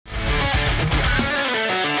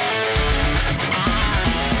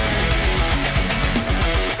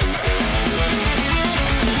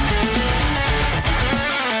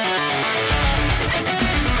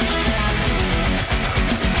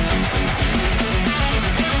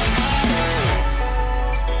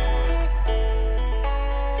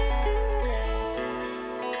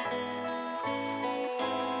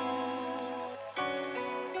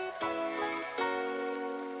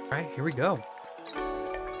we go.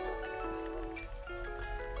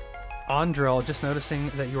 Andrel, just noticing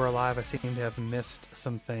that you are live. I seem to have missed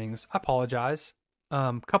some things. I apologize.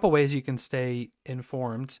 Couple ways you can stay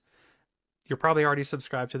informed. You're probably already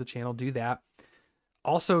subscribed to the channel. Do that.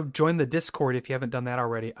 Also, join the Discord if you haven't done that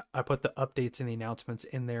already. I put the updates and the announcements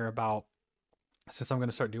in there about, since I'm going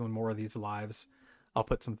to start doing more of these lives, I'll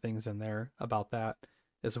put some things in there about that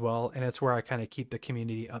as well. And it's where I kind of keep the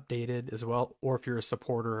community updated as well. Or if you're a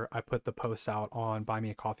supporter, I put the posts out on Buy Me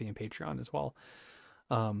a Coffee and Patreon as well.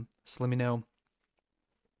 So let me know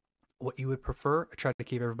what you would prefer. I try to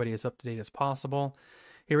keep everybody as up to date as possible.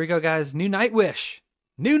 Here we go, guys. New Nightwish.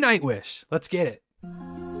 New Nightwish. Let's get it.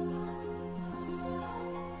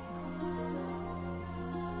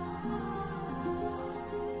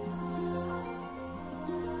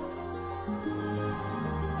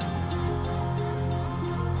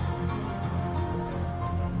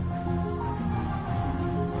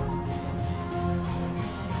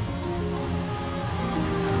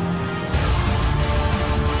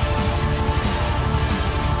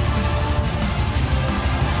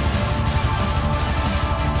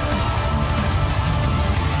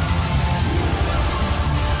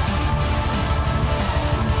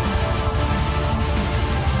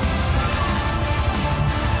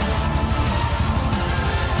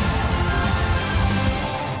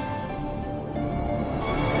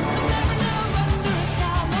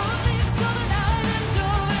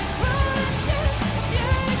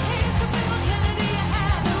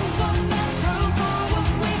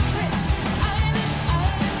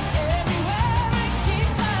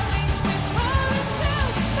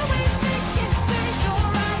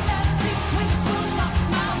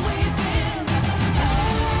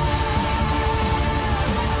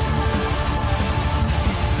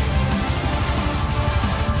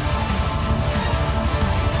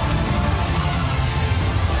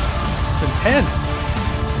 Intense.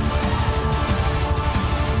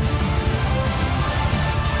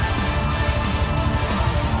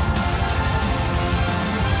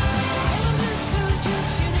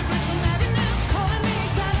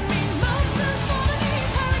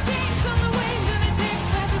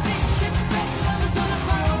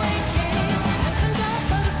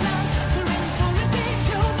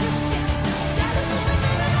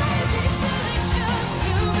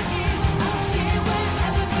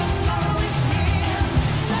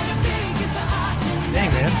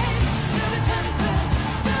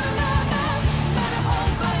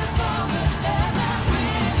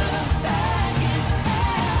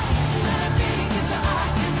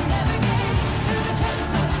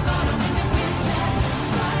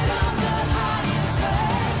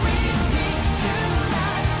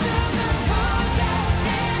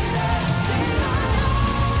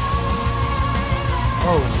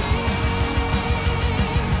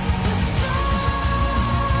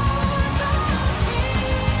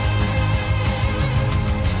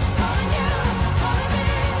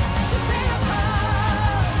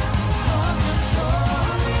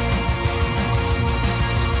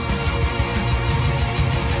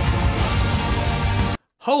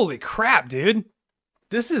 Holy crap, dude.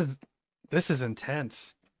 This is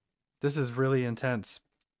intense. This is really intense.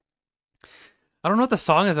 I don't know what the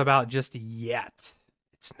song is about just yet.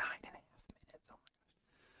 It's 9.5 minutes. Oh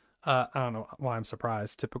my gosh. I don't know why I'm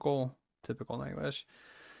surprised. Typical Nightwish.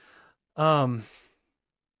 I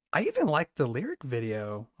even like the lyric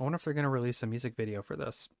video. I wonder if they're going to release a music video for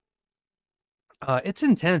this. It's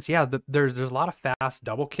intense. Yeah, there's a lot of fast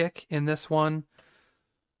double kick in this one.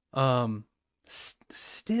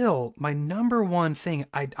 Still, my number one thing,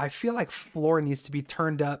 I feel like Floor needs to be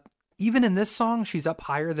turned up. Even in this song, she's up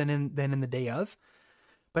higher than in the Day Of,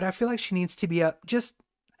 but I feel like she needs to be up just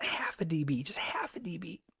half a dB, just half a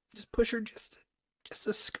dB. Just push her just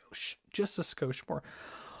a skosh more.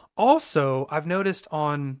 Also, I've noticed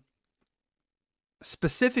on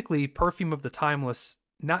specifically Perfume of the Timeless,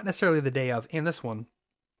 not necessarily the Day Of, and this one,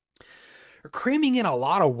 are cramming in a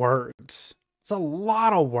lot of words. It's a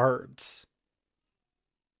lot of words.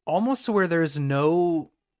 Almost to where there's no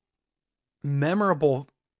memorable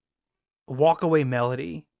walk-away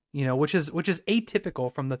melody, you know, which is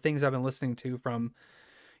atypical from the things I've been listening to from,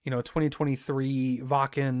 2023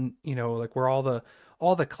 Vakken, like where all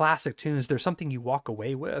the classic tunes, there's something you walk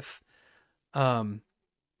away with. Not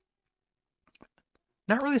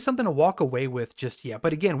really something to walk away with just yet.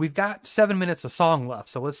 But again, we've got 7 minutes of song left,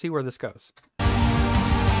 so let's see where this goes.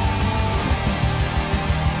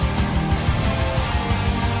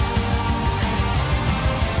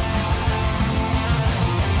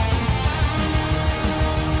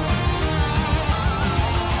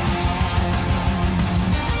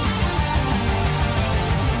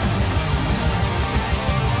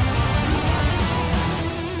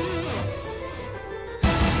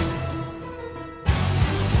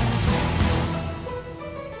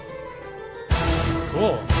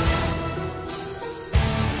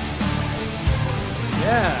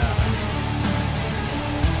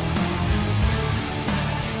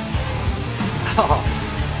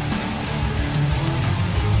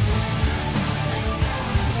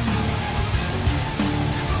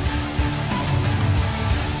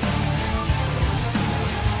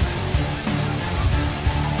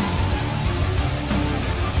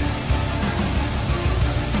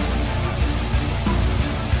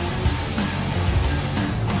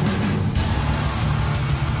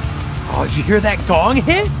 did you hear that gong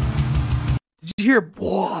hit? Did you hear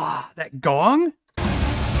whoa, that gong?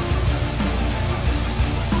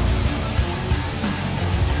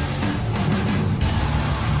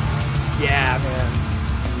 Yeah, man.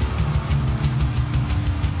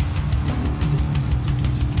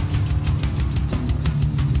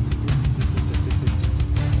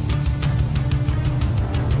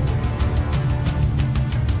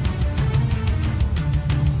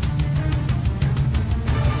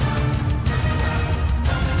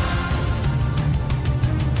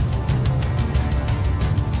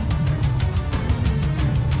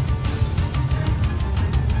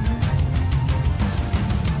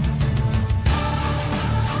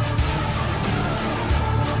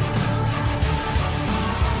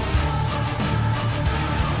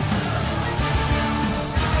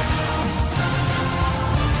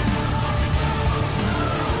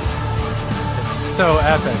 So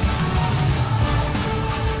epic.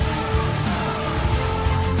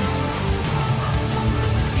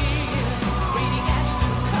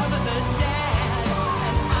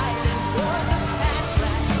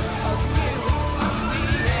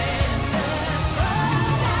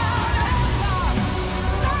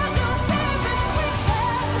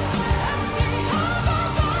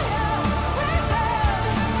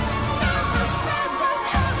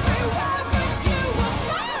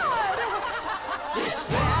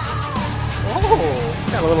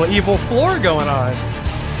 Got a little evil floor going on.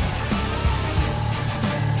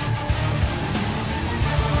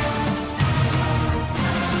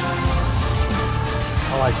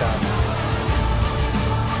 I like that.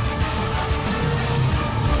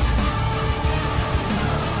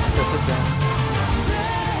 Puts it down.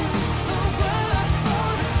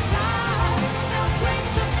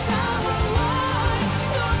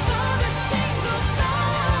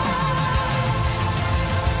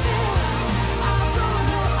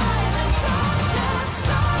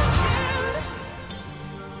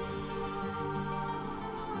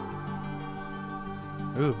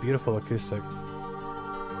 Ooh, beautiful acoustic.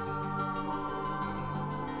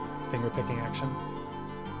 Finger picking action.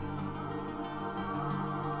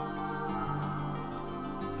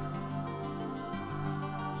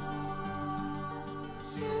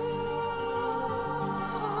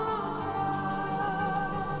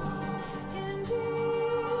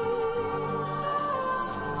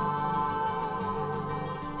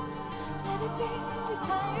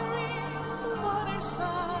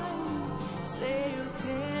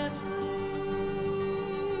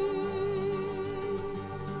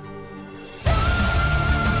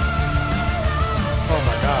 Oh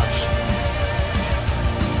my gosh.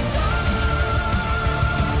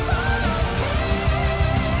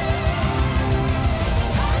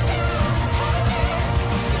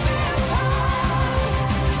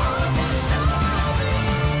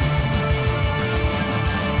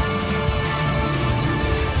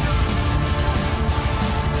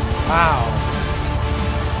 Wow.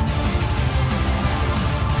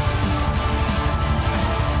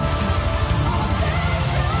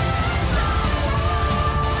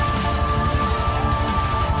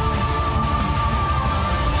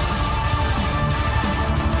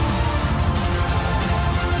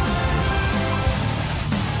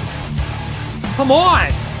 Come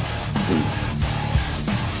on!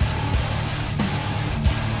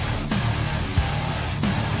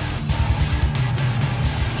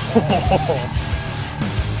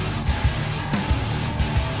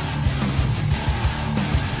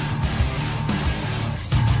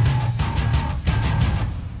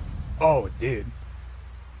 Oh, dude.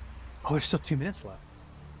 Oh, there's still 2 minutes left.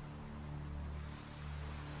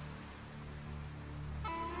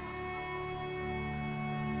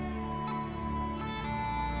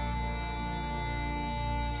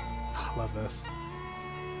 I love this.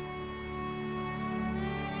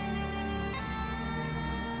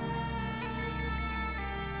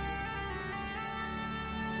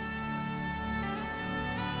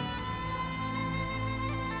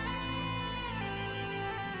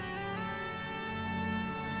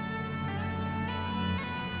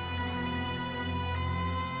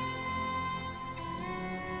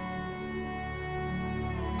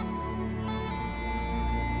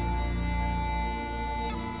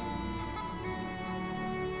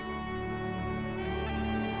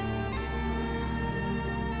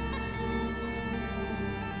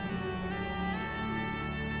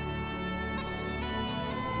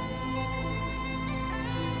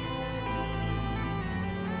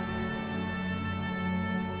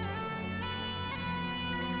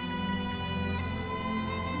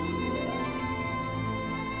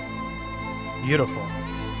 Beautiful.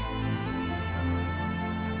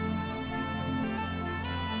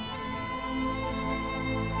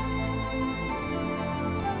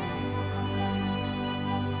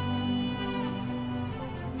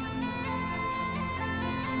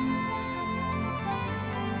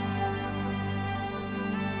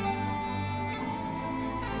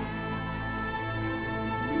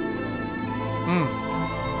 Mm.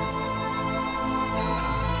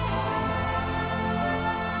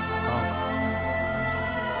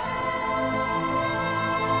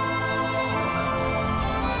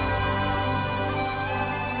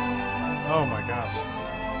 Oh my gosh.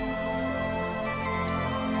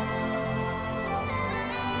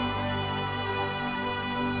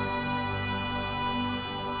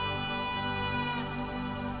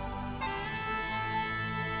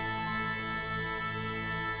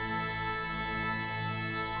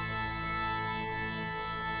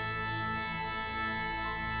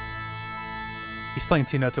 He's playing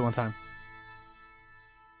two notes at one time.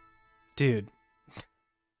 Dude.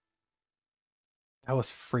 That was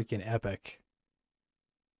freaking epic.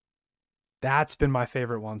 That's been my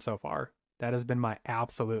favorite one so far. That has been my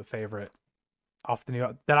absolute favorite off the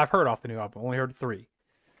new that I've heard off the new album. Only heard 3.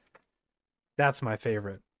 That's my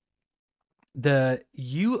favorite. The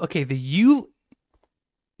Uillean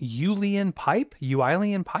pipe.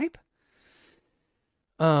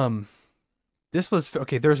 This was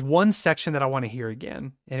okay. There's one section that I want to hear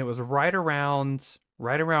again, and it was right around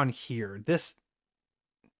here. This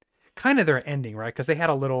kind of their ending, right? Because they had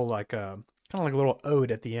a little kind of like a little ode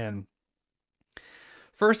at the end.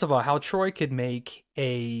 First of all, how Troy could make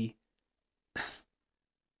a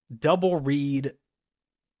double reed,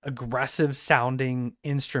 aggressive sounding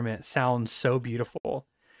instrument sound so beautiful.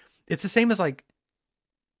 It's the same as like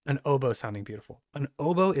an oboe sounding beautiful. An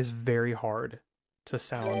oboe is very hard to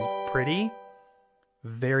sound pretty.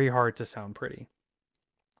 Very hard to sound pretty.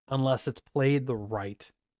 Unless it's played the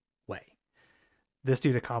right way. This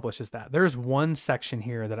dude accomplishes that. There's one section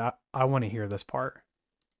here that I want to hear this part.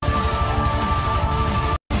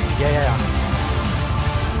 Yeah.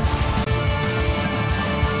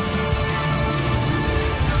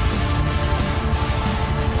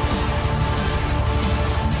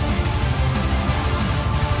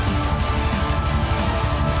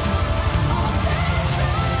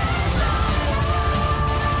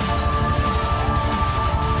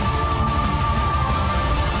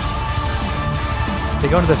 They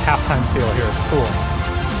go into this halftime feel here. It's cool.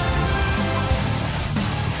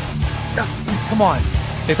 Oh, come on.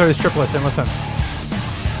 They throw these triplets in. Listen.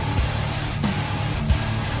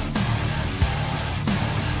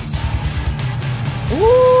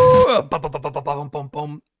 Ooh! Bum, bum, bum, bum, bum, bum,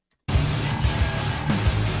 bum.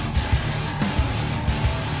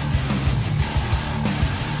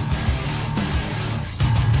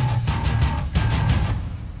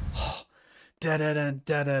 Dude,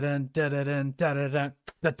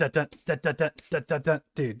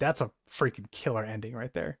 that's a freaking killer ending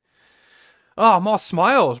right there. Oh, I'm all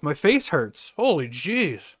smiles. My face hurts. Holy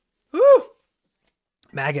jeez. Woo!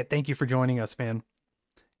 Maggot, thank you for joining us, man.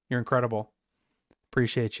 You're incredible.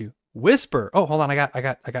 Appreciate you. Whisper. Oh, hold on. I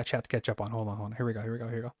got chat to catch up on. Hold on. Here we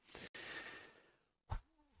go.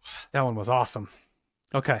 That one was awesome.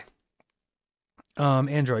 Okay.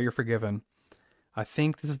 Andrew, you're forgiven. I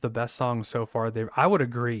think this is the best song so far. I would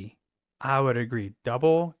agree.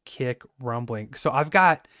 Double kick rumbling. So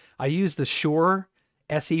I use the Shure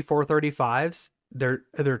SE 435s.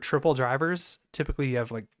 They're triple drivers. Typically you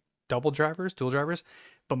have like dual drivers,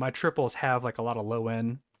 but my triples have like a lot of low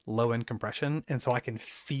end compression, and so I can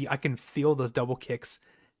feel those double kicks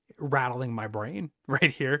rattling my brain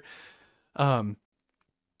right here.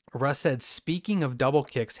 Russ said, speaking of double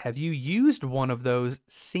kicks, have you used one of those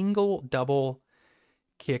single double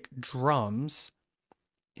kick drums?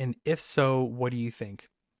 And if so, what do you think?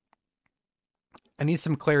 I need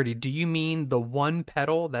some clarity. Do you mean the one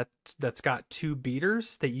pedal that's got 2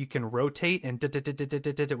 beaters that you can rotate and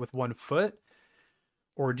with one foot?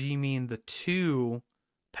 Or do you mean the 2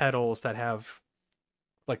 pedals that have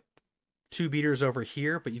like 2 beaters over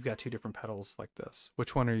here, but you've got 2 different pedals like this?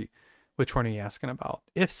 Which one are you asking about?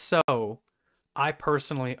 If so, I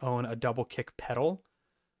personally own a double kick pedal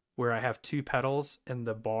where I have 2 pedals in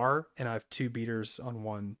the bar and I have 2 beaters on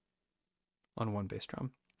one bass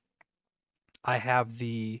drum. I have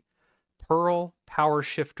the Pearl Power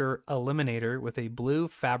Shifter Eliminator with a blue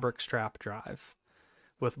fabric strap drive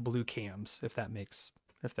with blue cams, if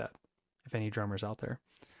any drummers out there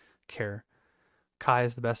care. Kai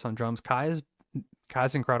is the best on drums. Kai's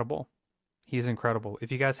incredible. He's incredible.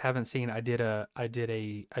 If you guys haven't seen, I did a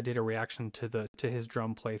reaction to his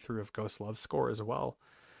drum playthrough of Ghost Love's score as well.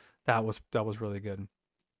 That was really good.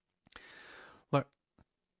 Look,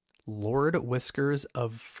 Lord Whiskers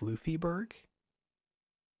of Floofyburg.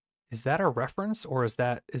 Is that a reference, or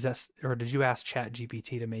or did you ask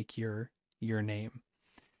ChatGPT to make your name?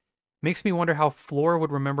 Makes me wonder how Floor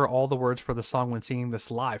would remember all the words for the song when singing this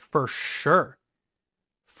live. For sure.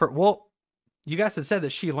 Well, you guys had said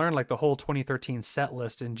that she learned like the whole 2013 set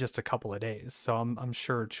list in just a couple of days, so I'm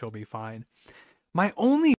sure she'll be fine. My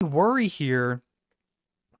only worry here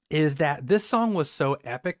is that this song was so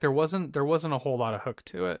epic, there wasn't a whole lot of hook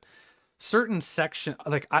to it. Certain section,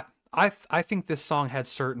 like I think this song had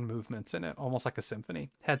certain movements in it, almost like a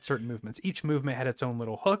symphony. Had certain movements. Each movement had its own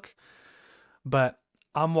little hook, but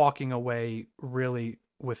I'm walking away really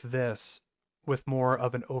with this with more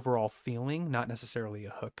of an overall feeling, not necessarily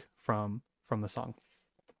a hook from the song.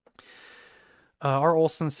 R.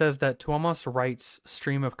 Olson says that Tuomas writes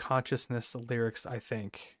stream of consciousness lyrics, I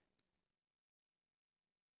think.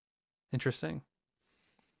 Interesting.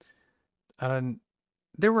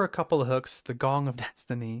 There were a couple of hooks. The Gong of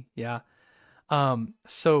Destiny, yeah.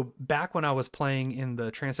 So back when I was playing in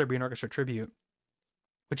the Trans-Siberian Orchestra tribute,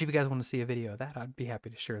 which if you guys want to see a video of that, I'd be happy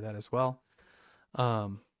to share that as well.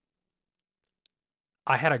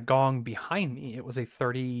 I had a gong behind me. It was a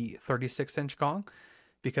 36-inch gong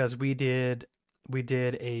because we did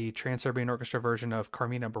a Trans-Siberian Orchestra version of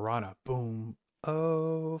Carmina Burana. Boom.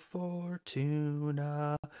 Oh,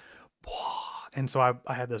 Fortuna. And so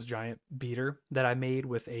I had this giant beater that I made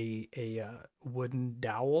with a wooden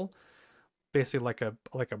dowel, basically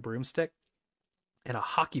like a broomstick, and a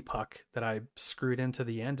hockey puck that I screwed into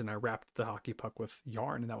the end, and I wrapped the hockey puck with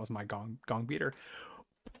yarn, and that was my gong beater.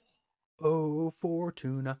 Oh,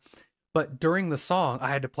 Fortuna. But during the song, I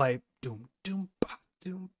had to play doom doom bop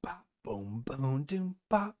doom bop boom boom doom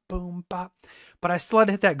bop boom bop, but I still had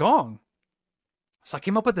to hit that gong. So I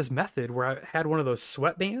came up with this method where I had one of those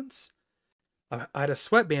sweatbands. I had a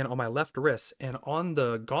sweatband on my left wrist, and on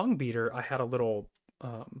the gong beater, I had a little,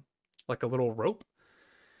 like a little rope.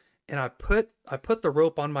 And I put the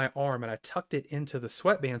rope on my arm, and I tucked it into the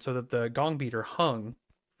sweatband so that the gong beater hung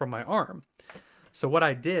from my arm. So what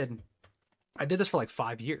I did this for like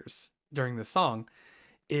 5 years during this song,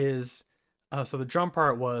 is, so the drum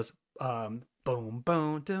part was, boom,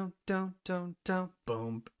 boom, dum, dum, dum, dum,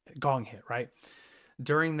 boom, gong hit, right?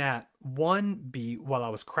 During that one beat, while I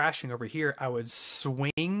was crashing over here, I would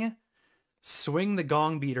swing the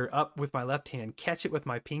gong beater up with my left hand, catch it with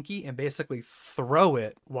my pinky, and basically throw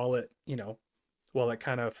it while it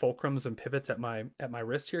kind of fulcrums and pivots at my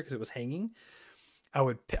wrist here because it was hanging. I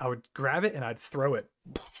would grab it and I'd throw it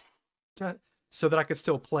so that I could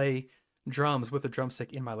still play drums with the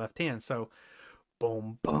drumstick in my left hand. So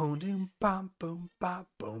boom, boom, doom, bom, boom, bop,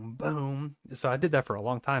 boom, boom. So I did that for a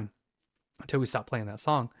long time, until we stopped playing that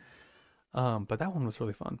song. But that one was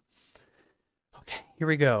really fun. Okay, here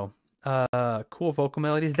we go. Cool vocal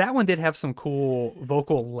melodies. That one did have some cool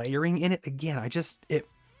vocal layering in it. Again,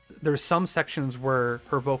 there's some sections where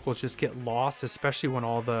her vocals just get lost, especially when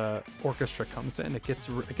all the orchestra comes in. It gets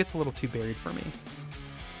a little too buried for me.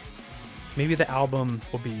 Maybe the album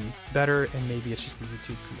will be better, and maybe it's just the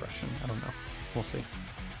YouTube compression. I don't know. We'll see.